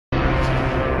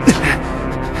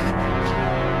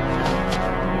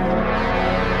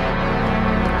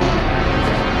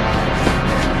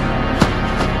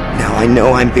I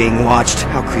know I'm being watched.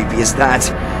 How creepy is that?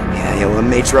 Yeah, he'll a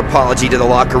major apology to the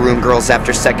locker room girls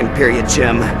after second period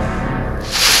gym.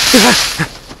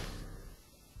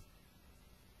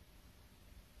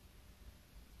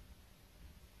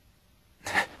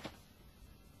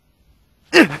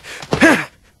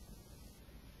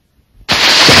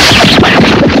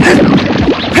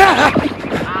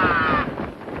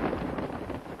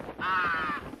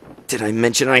 Did I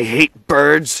mention I hate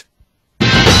birds?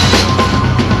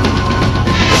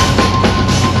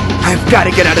 I've got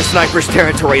to get out of Sniper's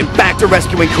territory and back to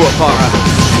rescuing Kuwabara.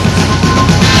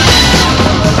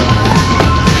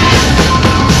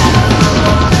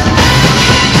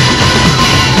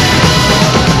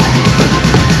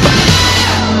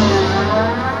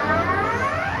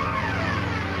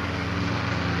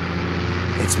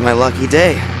 It's my lucky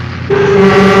day.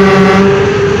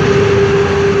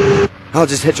 I'll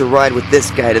just hitch a ride with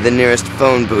this guy to the nearest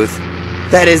phone booth.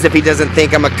 That is, if he doesn't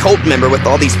think I'm a cult member with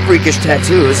all these freakish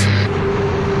tattoos.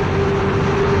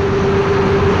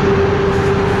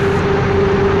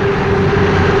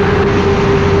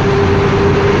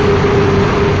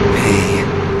 Hey.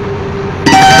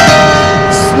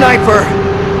 Sniper!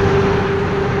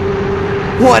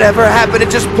 Whatever happened to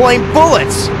just plain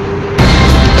bullets?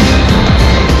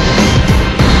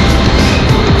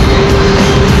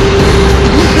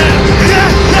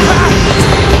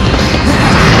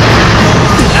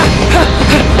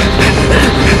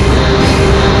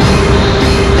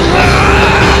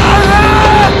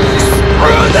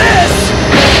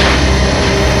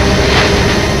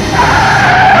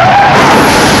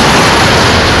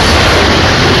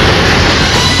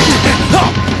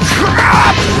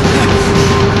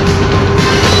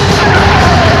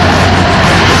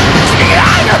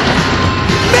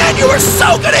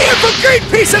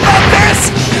 Piece about this!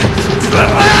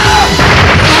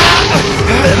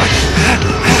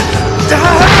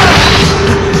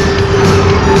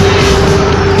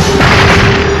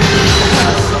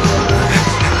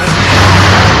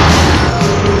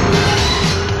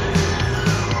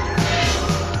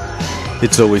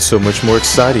 It's always so much more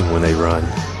exciting when they run.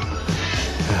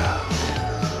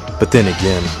 But then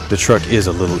again, the truck is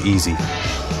a little easy.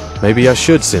 Maybe I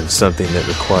should send something that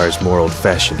requires more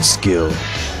old-fashioned skill.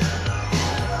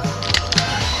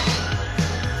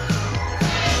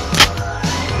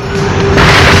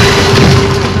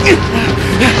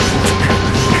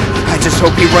 I just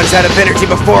hope he runs out of energy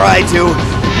before I do.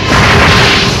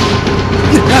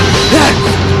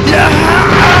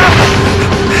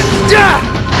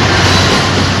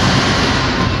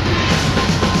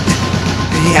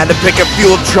 He had to pick a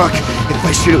fuel truck. If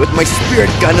I shoot it with my spirit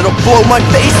gun, it'll blow my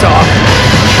face off.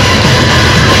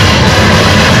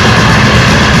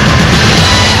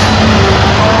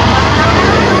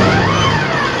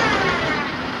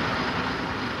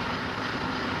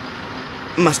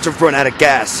 Must have run out of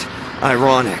gas.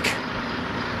 Ironic.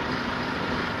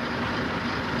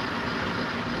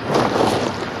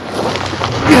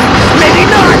 Maybe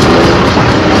not!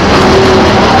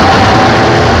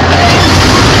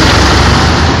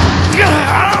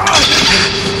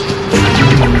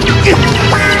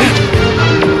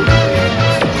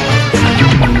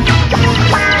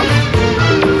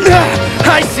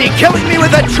 I see! Killing me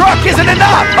with a truck isn't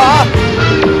enough, huh?